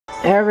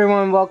Hey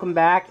everyone, welcome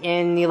back.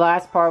 In the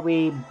last part,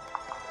 we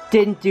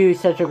didn't do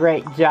such a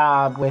great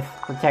job with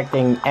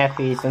protecting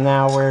Effie, so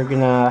now we're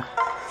gonna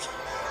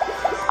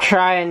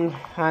try and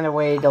find a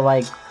way to,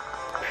 like,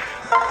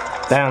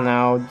 I don't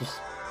know, just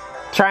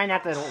try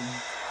not to...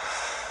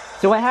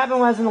 So what happened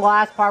was, in the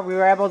last part, we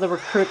were able to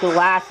recruit the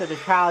last of the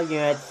trial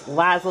units,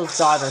 Laszlo's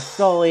daughter,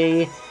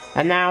 Soleil,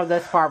 and now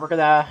this part, we're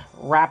gonna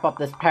wrap up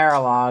this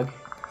paralogue.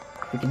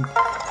 We can...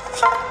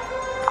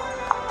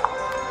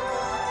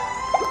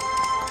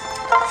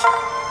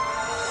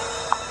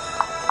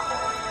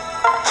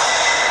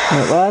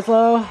 Alright,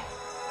 Laszlo. Alright,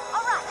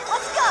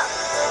 let's go!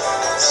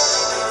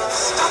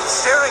 Stop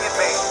staring at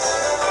me!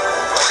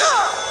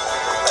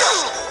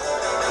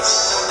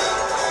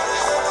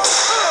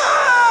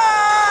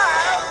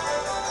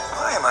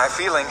 Why am I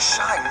feeling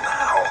shy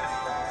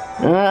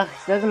now?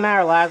 Doesn't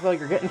matter, Laszlo.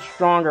 You're getting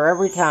stronger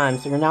every time,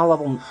 so you're now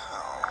level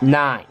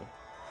 9.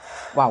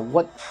 Wow,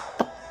 what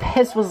the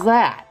piss was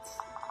that?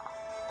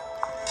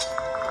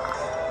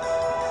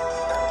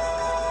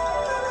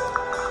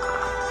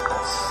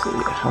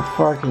 How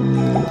far can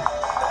you...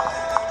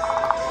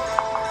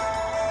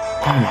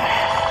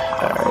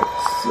 Alright,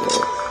 so...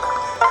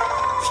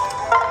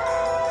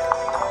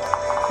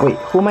 Wait,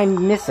 who am I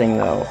missing,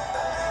 though?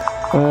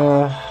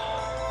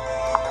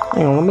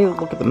 Hang on, let me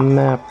look at the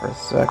map for a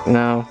sec.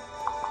 No.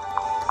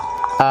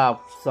 Oh,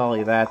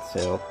 Sully, that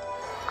too.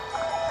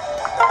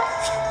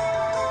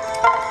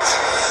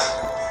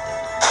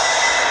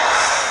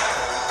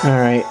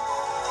 Alright.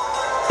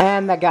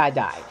 And that guy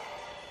died.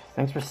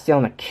 Thanks for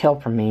stealing a kill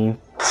from me.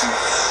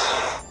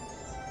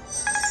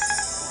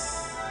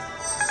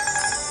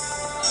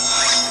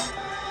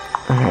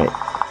 Alright.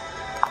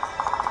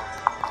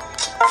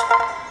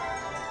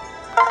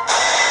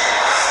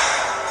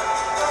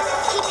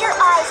 Keep your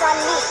eyes on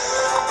me.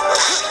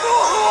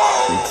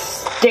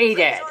 Stay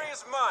dead.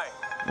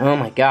 Oh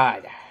my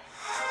god.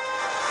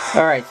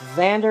 Alright, so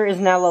Xander is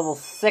now level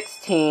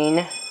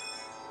 16.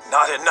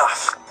 Not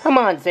enough. Come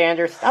on,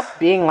 Xander, stop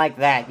being like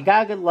that. You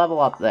got a good level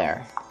up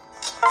there.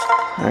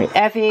 Alright,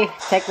 Effie,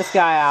 take this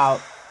guy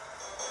out.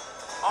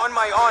 On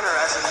my honor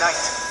as a knight.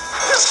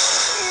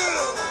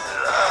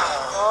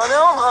 Oh,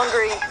 now I'm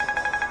hungry.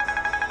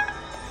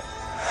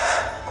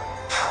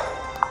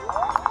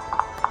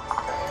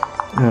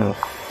 Oh,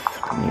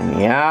 fucking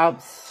me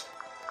out.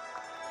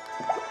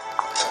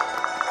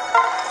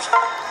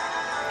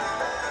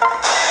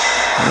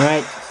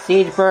 Alright,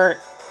 Siegebert.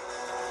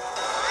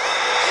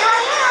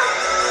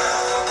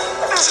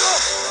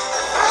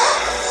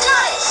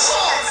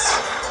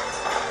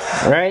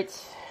 Alright.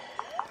 So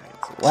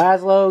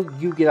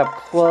Laszlo, you get up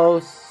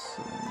close.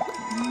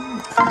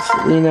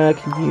 Selena,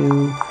 can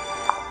you...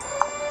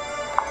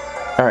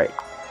 Alright.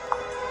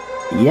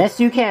 Yes,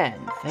 you can.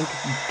 Thank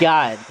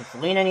God, because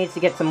Selena needs to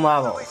get some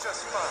levels.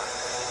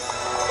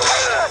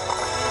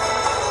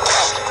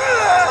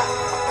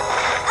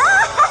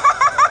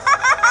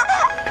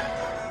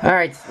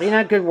 Alright,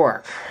 Selena, good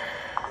work.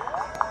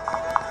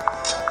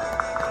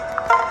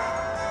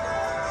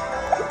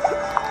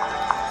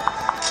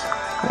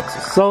 Alright, so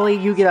Sully,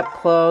 you get up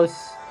close.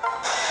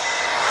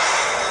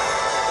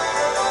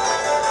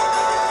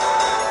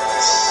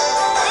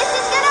 This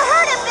is gonna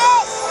hurt a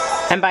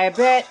bit. And by a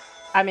bit,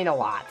 I mean a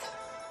lot.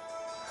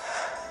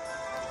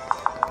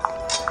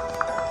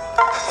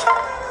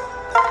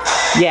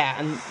 Yeah,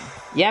 and...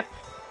 Yep.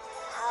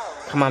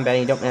 Come on,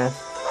 Benny, don't miss.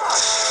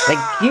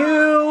 Thank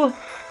you!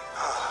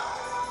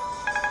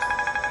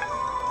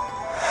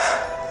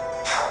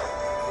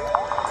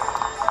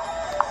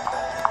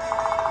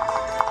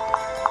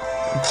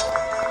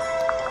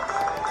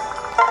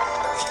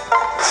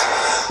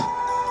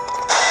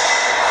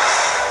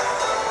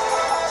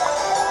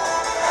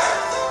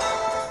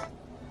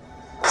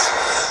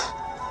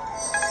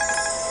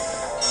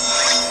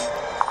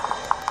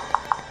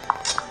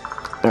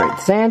 Alright,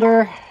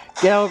 Xander,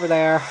 get over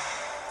there.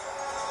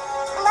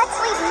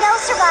 Let's leave no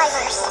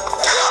survivors.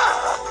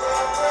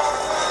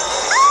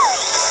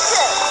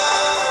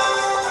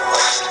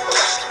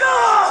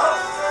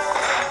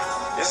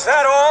 Is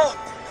that all?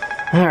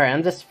 Alright,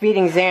 I'm just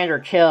feeding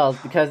Xander kills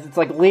because it's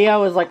like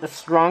Leo is like the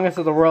strongest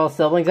of the royal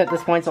siblings at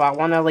this point, so I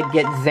want to like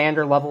get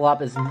Xander leveled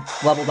up as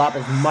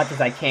much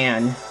as I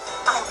can.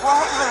 I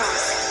won't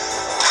lose.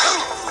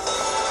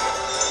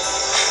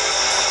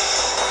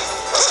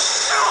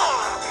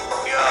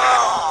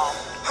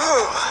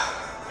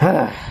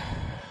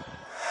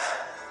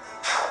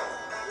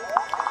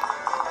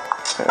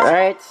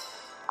 Alright.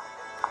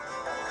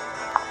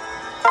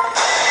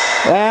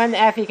 And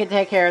Effie can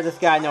take care of this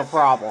guy, no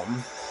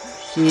problem.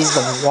 She's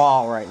the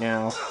wall right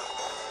now.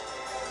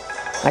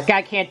 That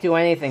guy can't do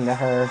anything to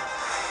her.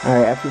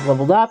 Alright, Effie's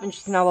leveled up, and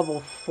she's now level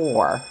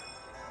 4.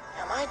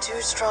 Am I too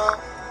strong?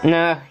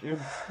 No.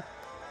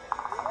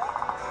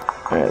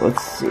 Alright,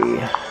 let's see.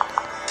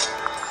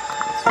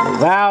 Let's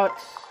move out.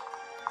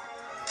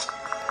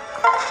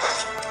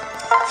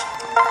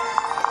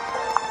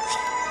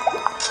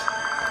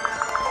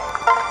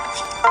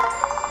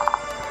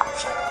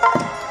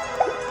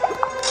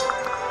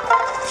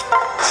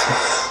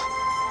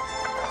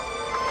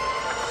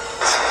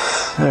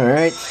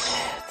 Alright,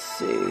 let's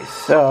see.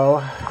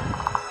 So,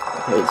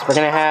 okay, so we're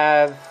gonna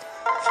have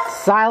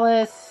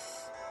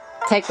Silas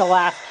take the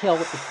last kill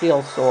with the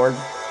steel sword.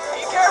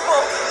 Be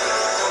careful!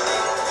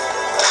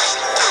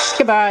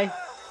 Goodbye.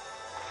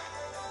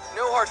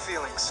 No hard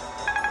feelings.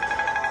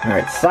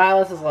 Alright,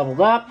 Silas is leveled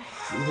up.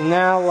 He's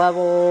now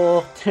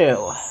level 2.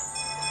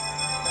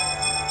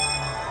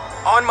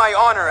 On my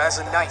honor as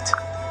a knight.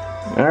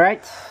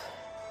 Alright.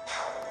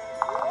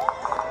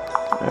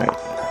 Alright.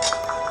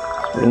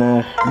 So we're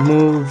gonna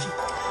move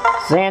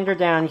Xander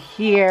down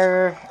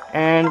here,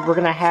 and we're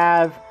gonna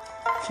have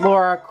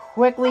Flora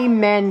quickly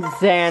mend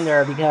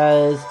Xander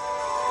because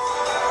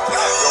Don't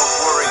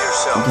worry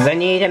yourself. I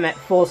need him at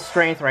full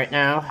strength right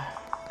now.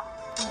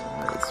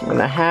 Alright, so we're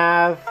gonna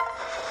have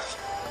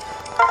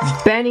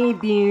Benny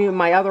be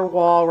my other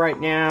wall right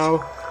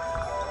now.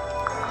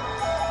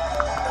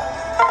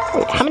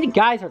 Wait, how many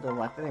guys are there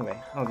left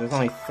anyway? Oh, there's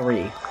only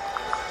 3.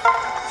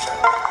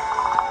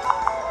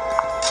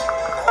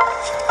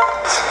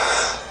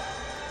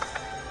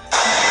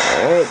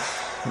 Alright.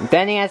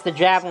 Benny has the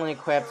javelin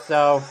equipped,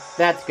 so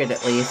that's good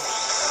at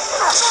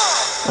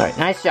least. Alright,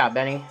 nice job,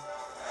 Benny.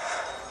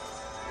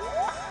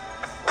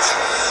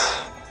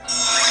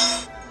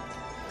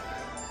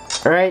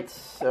 Alright,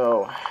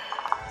 so...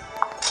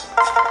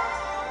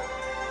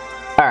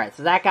 Alright,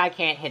 so that guy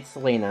can't hit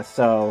Selena,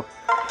 so...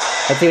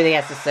 Let's see what he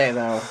has to say,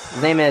 though.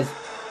 His name is...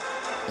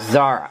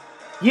 Zara.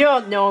 You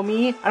don't know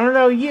me, I don't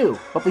know you,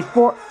 but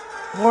before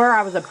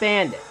I was a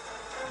bandit.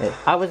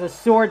 I was a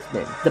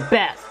swordsman, the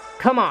best.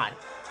 Come on,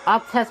 I'll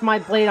test my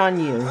blade on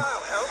you.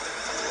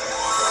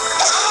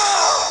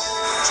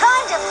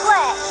 Time to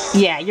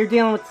play. Yeah, you're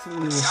dealing with...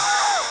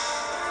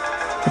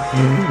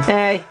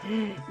 Hey,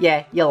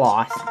 yeah, you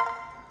lost.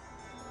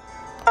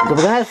 So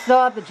we're gonna still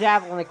have the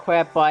javelin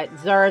equipped, but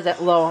Zara's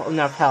at low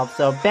enough health,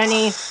 so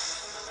Benny...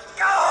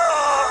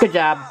 Good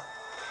job.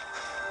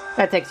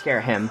 That takes care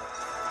of him.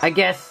 I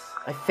guess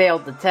I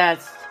failed the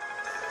test.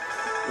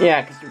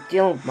 Yeah, because you're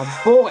dealing with my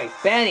boy,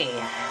 Benny.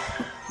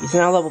 He's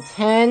now level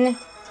 10.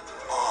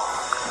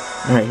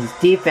 Alright, his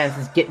defense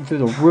is getting through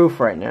the roof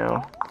right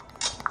now.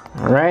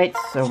 Alright,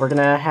 so we're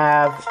gonna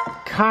have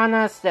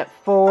Kana step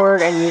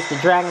forward and use the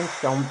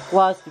Dragonstone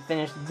Plus to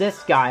finish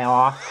this guy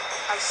off.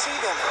 I see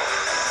them.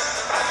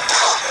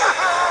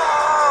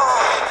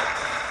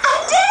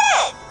 I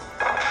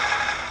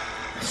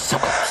did it! So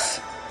close.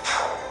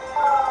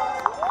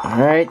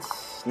 Alright,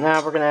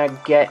 now we're gonna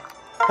get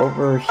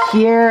over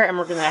here and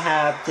we're gonna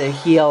have to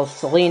heal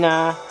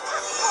Selena.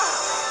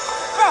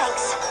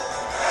 Thanks.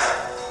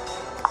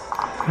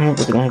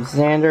 We're gonna have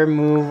Xander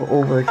move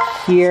over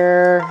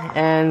here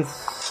and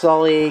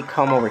Sully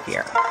come over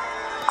here.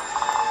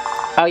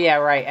 Oh yeah,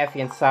 right,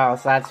 Effie and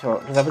Silas, that's who,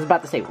 because I was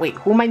about to say, wait,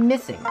 who am I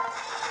missing?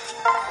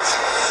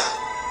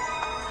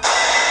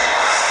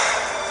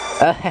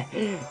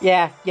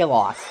 Yeah, you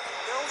lost.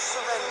 No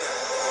surrender.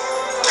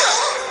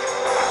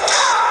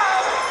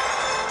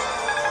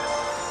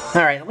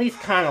 Alright, at least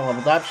Kana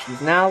leveled up.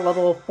 She's now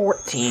level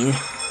 14.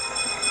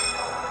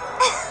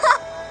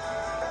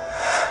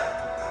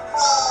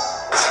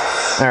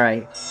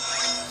 Alright,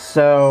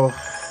 so...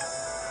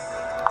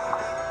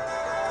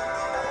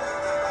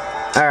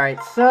 Alright,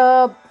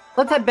 so...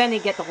 Let's have Benny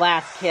get the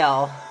last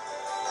kill.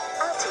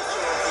 I'll take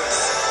care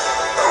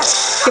of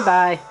this.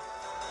 Goodbye.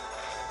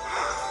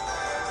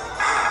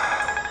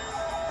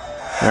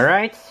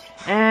 Alright,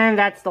 and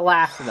that's the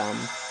last of them.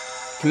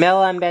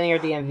 Camilla and Benny are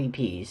the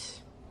MVPs.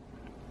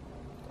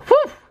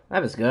 Whew,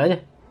 that was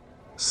good.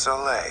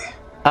 Soleil.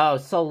 Oh,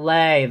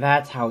 Soleil,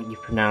 that's how you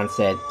pronounce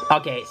it.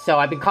 Okay, so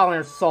I've been calling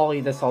her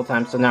Sully this whole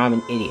time, so now I'm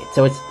an idiot.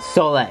 So it's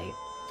Soleil.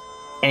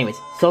 Anyways,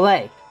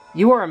 Soleil,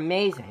 you are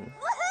amazing.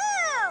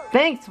 Woohoo!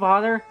 Thanks,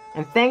 Father,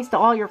 and thanks to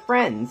all your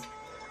friends.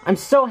 I'm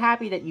so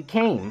happy that you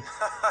came.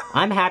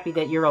 I'm happy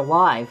that you're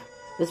alive.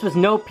 This was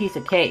no piece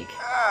of cake.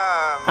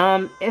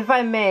 If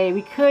I may,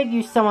 we could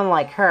use someone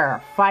like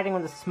her, fighting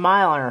with a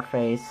smile on her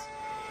face.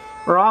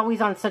 We're always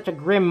on such a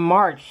grim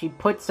march, she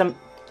put some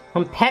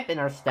pep in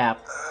her step.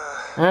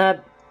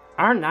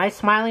 Aren't I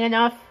smiling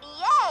enough?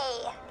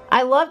 Yay!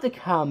 I love to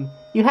come.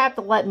 You have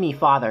to let me,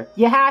 Father.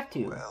 You have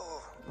to.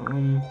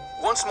 Well,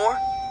 once more?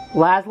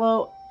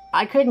 Laszlo,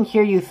 I couldn't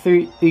hear you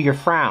through your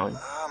frown.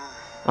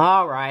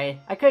 Alright,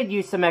 I could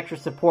use some extra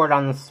support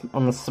on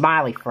the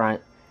smiley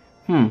front.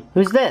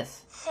 Who's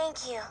this?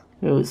 Thank you.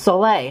 Ooh,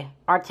 Soleil,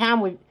 our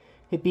town would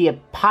be a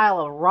pile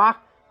of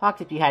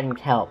rocks if you hadn't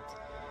helped.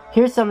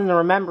 Here's something to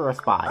remember us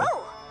by.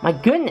 Oh. My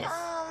goodness!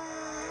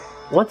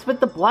 What's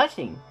with the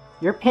blushing?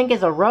 You're pink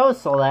as a rose,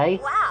 Soleil.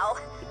 Wow.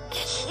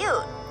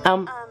 Cute.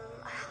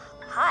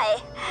 Hi.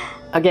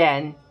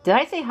 Again, did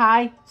I say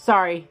hi?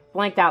 Sorry,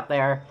 blanked out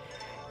there.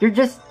 You're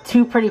just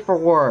too pretty for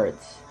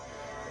words.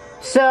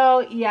 So,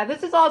 yeah,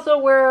 this is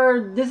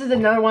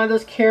another one of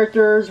those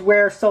characters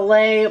where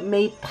Soleil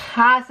may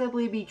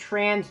possibly be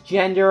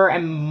transgender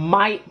and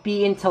might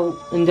be into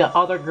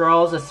other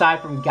girls aside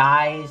from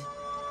guys.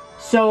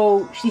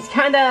 So, she's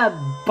kind of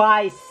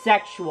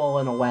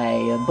bisexual in a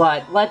way,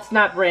 but let's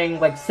not bring,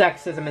 like,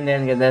 sexism into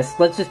any of this.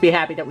 Let's just be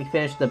happy that we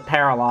finished the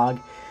paralogue.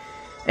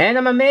 And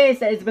I'm amazed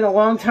that it's been a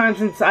long time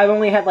since I've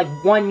only had like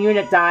one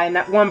unit die, and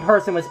that one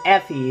person was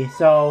Effie,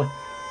 so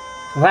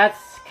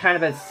that's kind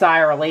of a sigh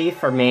of relief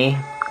for me.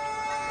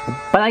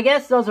 But I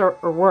guess those are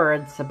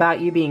words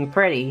about you being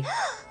pretty.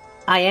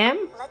 I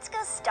am? Let's go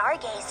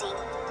stargazing.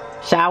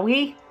 Shall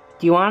we?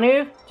 Do you want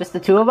to? Just the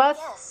two of us?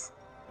 Yes.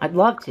 I'd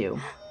love to.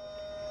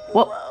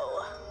 What?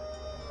 Whoa.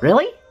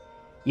 Really?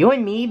 You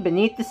and me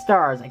beneath the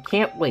stars. I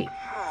can't wait.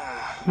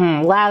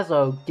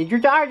 Laszlo, did your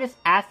daughter just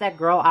ask that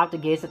girl out to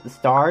gaze at the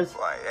stars?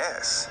 Why,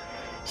 yes.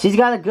 She's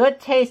got a good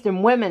taste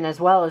in women as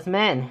well as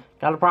men.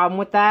 Got a problem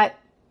with that?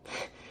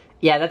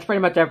 Yeah, that's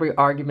pretty much every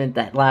argument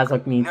that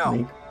Laszlo needs to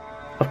make.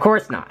 Of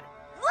course not.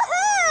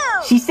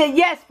 Woohoo! She said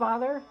yes,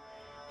 Father.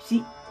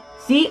 See,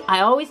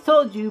 I always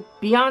told you,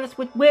 be honest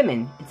with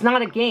women. It's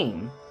not a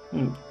game.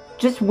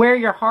 Just wear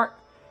your heart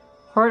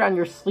on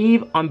your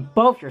sleeve, on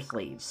both your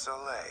sleeves.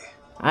 Soleil.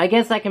 I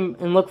guess I can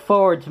look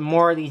forward to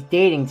more of these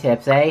dating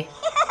tips, eh?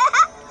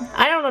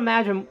 I don't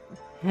imagine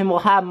him will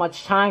have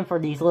much time for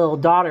these little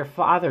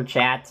daughter-father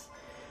chats.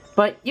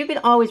 But you can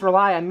always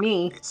rely on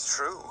me. It's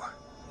true.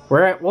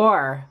 We're at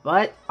war,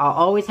 but I'll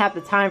always have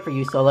the time for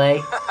you,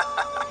 Soleil.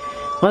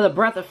 What a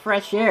breath of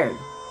fresh air.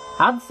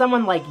 How did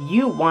someone like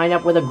you wind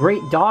up with a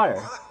great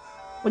daughter?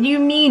 What do you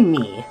mean,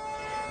 me?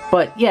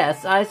 But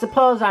yes, I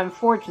suppose I'm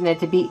fortunate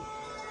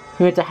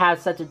to have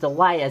such a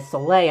delight as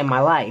Soleil in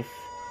my life.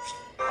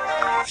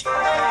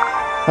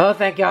 Oh,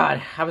 thank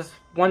God. I was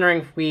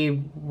wondering if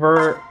we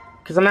were...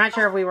 Because I'm not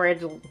sure if we were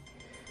able to...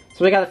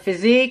 So we got a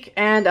physique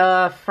and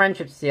a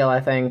friendship seal,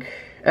 I think.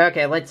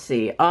 Okay, let's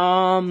see.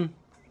 So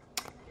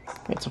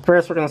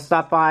first we're going to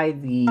stop by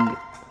the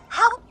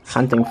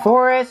hunting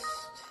forest.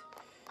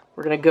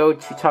 We're going to go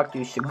to talk to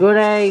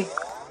Shigure.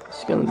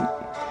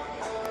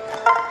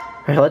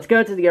 Alright, let's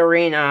go to the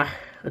arena.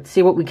 Let's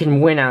see what we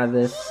can win out of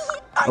this.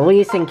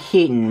 Elise and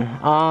Keaton.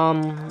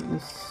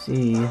 Let's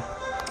see.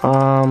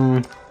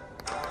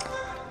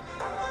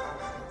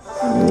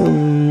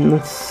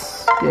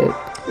 Let's get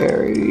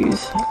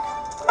berries.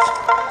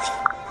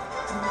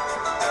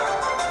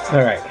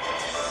 Alright.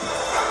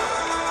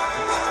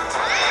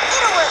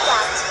 It'll work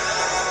out.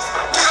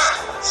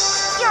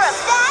 You're a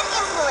bad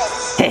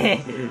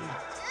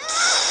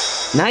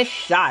influence. Nice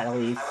shot,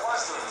 Elise. I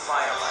was doing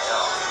fine on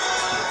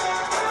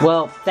my own.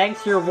 Well,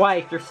 thanks to your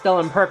wife, you're still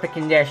in perfect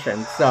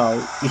condition,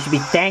 so you should be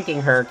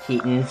thanking her,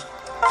 Keaton.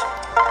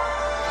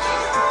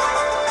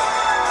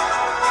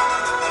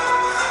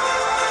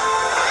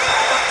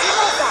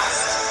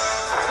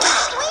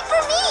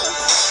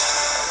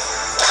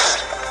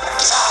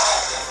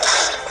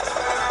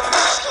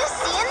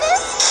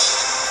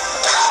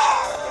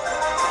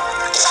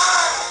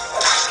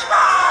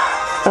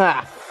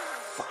 Ah,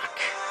 fuck.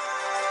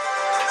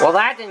 Well,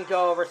 that didn't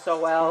go over so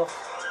well.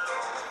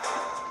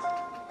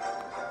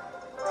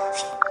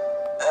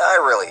 I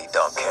really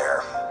don't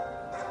care.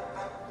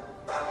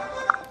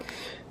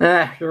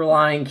 You're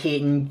lying,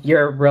 Keaton.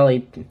 You're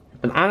really...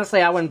 But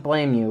honestly, I wouldn't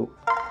blame you.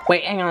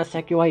 Wait, hang on a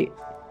sec, you wait.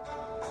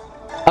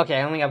 Okay,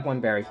 I only have one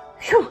berry.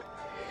 Phew!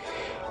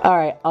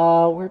 Alright,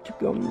 where to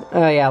go?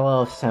 Yeah, a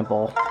little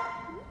simple.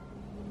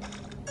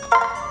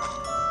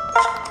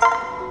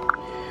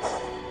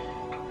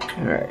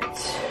 Alright.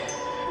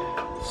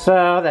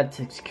 So, that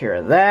takes care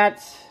of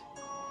that.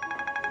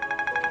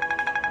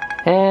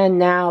 And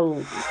now,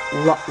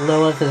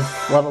 Lilith is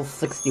level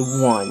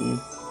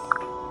 61.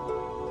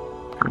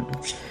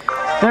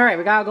 Alright,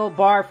 we gotta go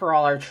bar for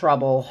all our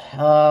trouble.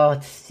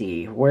 Let's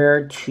see,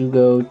 where to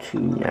go to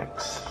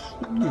next.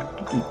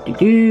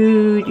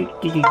 Here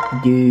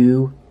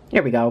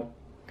we go.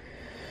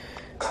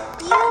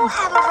 You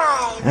have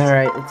arrived.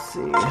 Alright, let's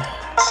see.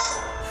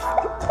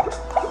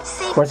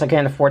 Of course, I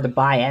can't afford to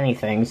buy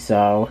anything,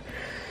 so...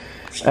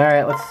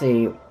 Alright, let's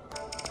see.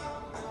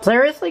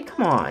 Seriously?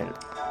 Come on.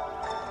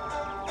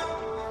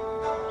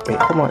 Wait,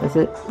 hold on, is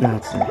it? No,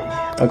 it's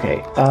not.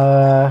 Okay,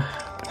 alright.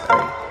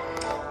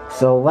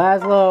 So,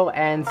 Laszlo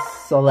and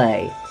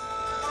Soleil.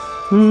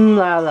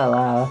 La la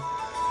la.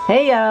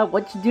 Hey,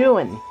 what you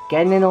doing?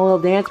 Getting in a little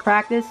dance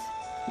practice?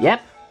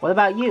 Yep, what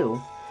about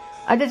you?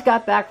 I just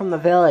got back from the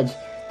village.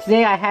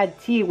 Today I had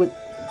tea with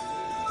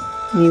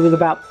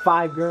about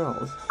 5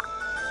 girls.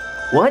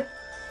 What?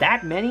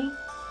 That many?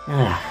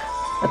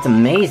 That's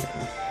amazing.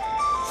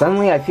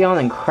 Suddenly I feel an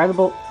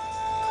incredible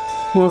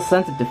little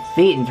sense of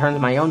defeat in terms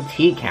of my own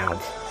tea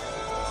count.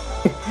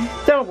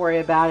 Don't worry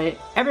about it.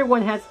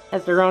 Everyone has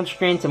their own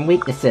strengths and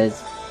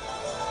weaknesses.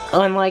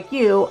 Unlike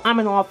you, I'm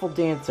an awful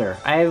dancer.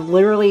 I have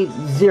literally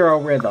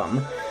 0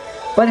 rhythm.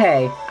 But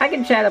hey, I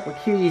can chat up with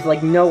cuties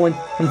like no one's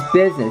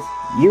business.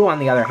 You, on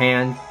the other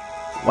hand,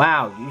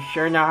 wow, you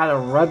sure know how to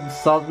rub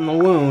salt in the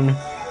wound.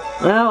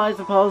 Well, I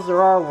suppose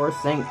there are worse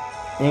things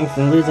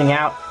than losing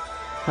out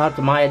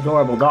to my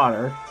adorable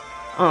daughter.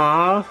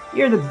 Aw,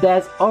 you're the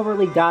best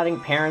overly doting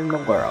parent in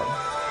the world.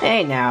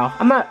 Hey now,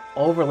 I'm not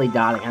overly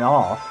doting at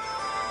all.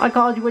 I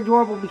called you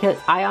adorable because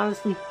I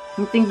honestly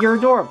think you're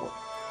adorable.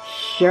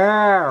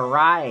 Sure,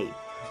 right.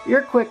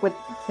 You're quick with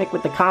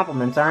the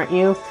compliments, aren't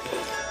you?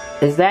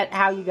 Is that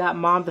how you got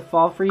Mom to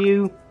fall for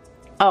you?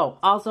 Oh,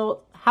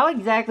 also, how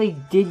exactly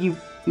did you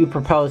you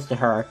proposed to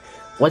her?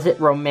 Was it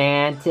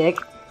romantic?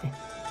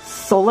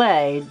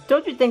 Soleil,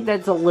 don't you think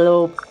that's a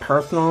little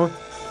personal?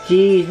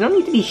 Geez, you don't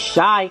need to be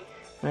shy,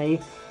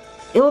 right?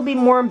 It will be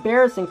more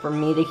embarrassing for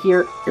me to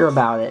hear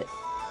about it.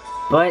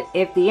 But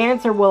if the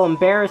answer will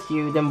embarrass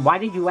you, then why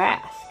did you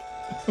ask?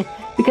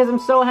 Because I'm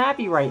so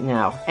happy right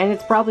now, and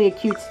it's probably a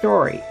cute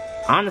story.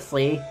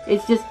 Honestly,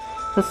 it's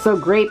so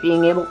great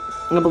being able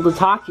to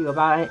talk to you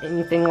about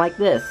anything like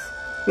this.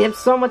 We have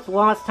so much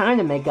lost time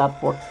to make up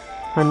for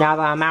now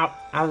that I'm out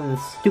of the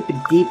stupid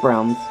deep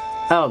realms.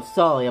 Oh,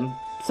 Sully, I'm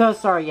so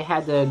sorry you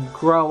had to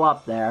grow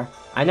up there.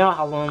 I know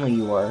how lonely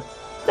you were.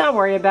 Don't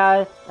worry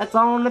about it. That's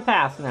all in the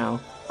past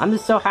now. I'm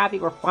just so happy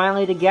we're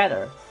finally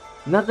together.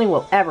 Nothing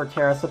will ever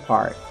tear us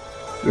apart.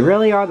 You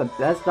really are the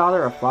best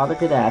daughter a father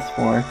could ask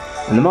for,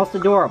 and the most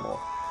adorable.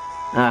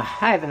 I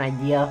have an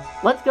idea.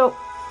 Let's go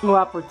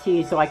out for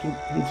tea so I can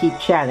keep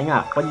chatting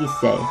up. What do you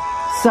say?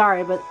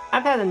 Sorry, but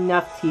I've had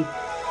enough tea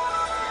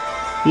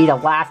to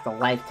last a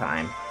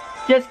lifetime.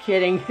 Just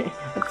kidding.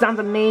 It sounds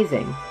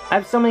amazing. I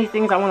have so many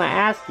things I want to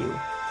ask you.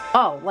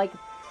 Oh, like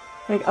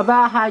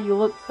about how you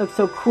look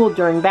so cool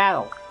during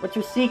battle. What's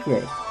your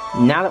secret?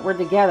 Now that we're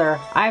together,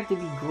 I have to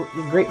be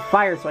a great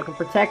fighter so I can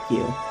protect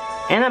you.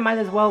 And I might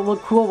as well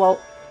look cool while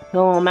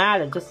I'm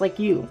at it, just like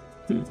you.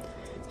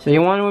 So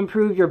you want to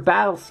improve your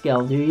battle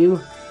skill, do you?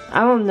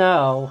 I don't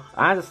know.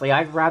 Honestly,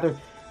 I'd rather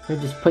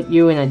just put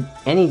you in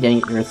any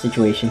dangerous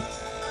situation.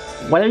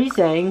 What are you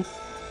saying?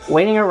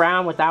 Waiting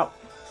around without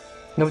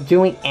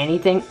doing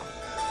anything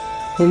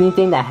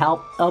to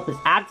help is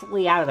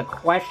absolutely out of the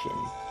question.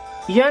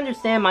 You should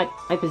understand my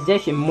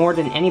position more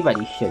than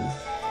anybody should.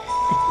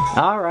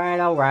 Alright,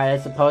 I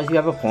suppose you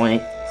have a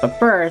point. But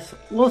first,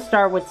 we'll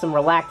start with some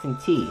relaxing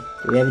tea.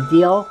 Do we have a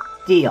deal?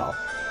 Deal.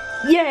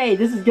 Yay,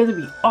 this is gonna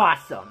be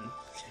awesome!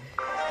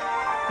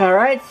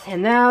 Alright,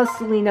 and now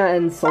Selena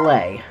and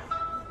Soleil.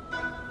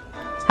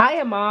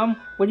 Hiya, Mom.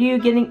 What are you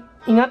getting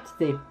up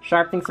to?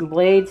 Sharpening some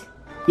blades?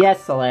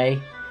 Yes, Soleil.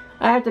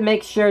 I have to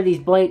make sure these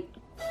blades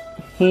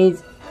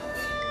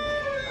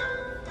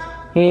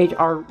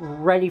are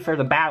ready for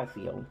the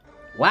battlefield.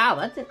 Wow,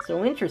 that's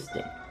so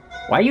interesting.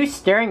 Why are you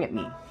staring at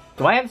me?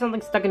 Do I have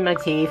something stuck in my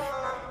teeth?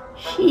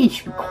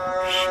 Sheesh,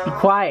 be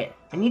quiet.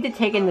 I need to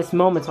take in this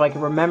moment so I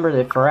can remember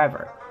it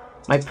forever.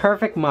 My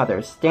perfect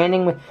mother,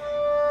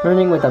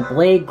 burning with a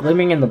blade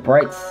glimmering in the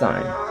bright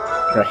sun.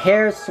 Her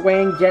hair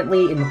swaying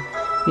gently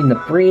in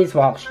the breeze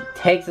while she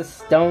takes a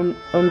stone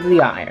under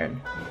the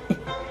iron.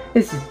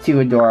 This is too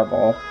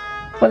adorable.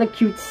 What a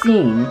cute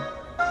scene.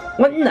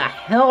 What in the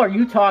hell are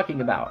you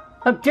talking about?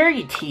 How dare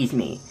you tease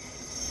me?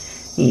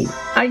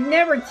 I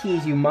never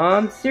tease you,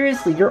 Mom.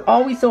 Seriously, you're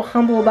always so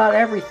humble about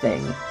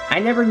everything. I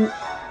never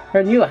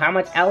knew how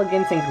much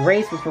elegance and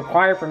grace was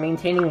required for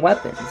maintaining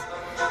weapons.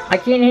 I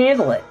can't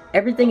handle it.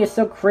 Everything is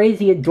so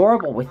crazy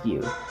adorable with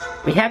you.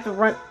 We have to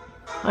run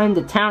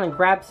into town and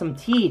grab some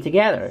tea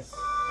together.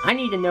 I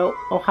need to know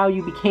how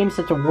you became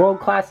such a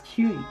world-class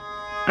cutie.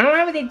 I don't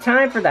have any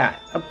time for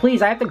that.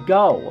 Please, I have to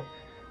go.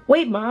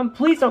 Wait, Mom,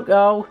 please don't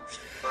go.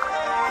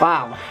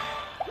 Wow.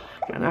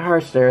 Kinda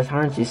harsh there,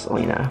 aren't you,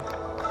 Selena?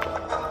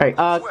 Alright,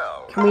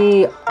 can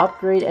we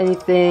upgrade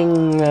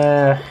anything?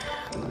 Can't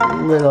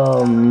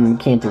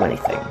do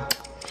anything.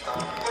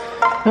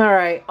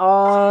 Alright,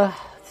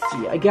 let's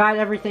see. I got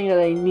everything that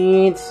I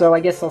need, so I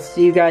guess I'll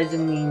see you guys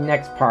in the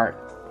next part.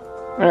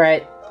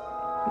 Alright.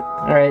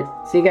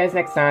 See you guys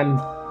next time.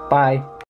 Bye.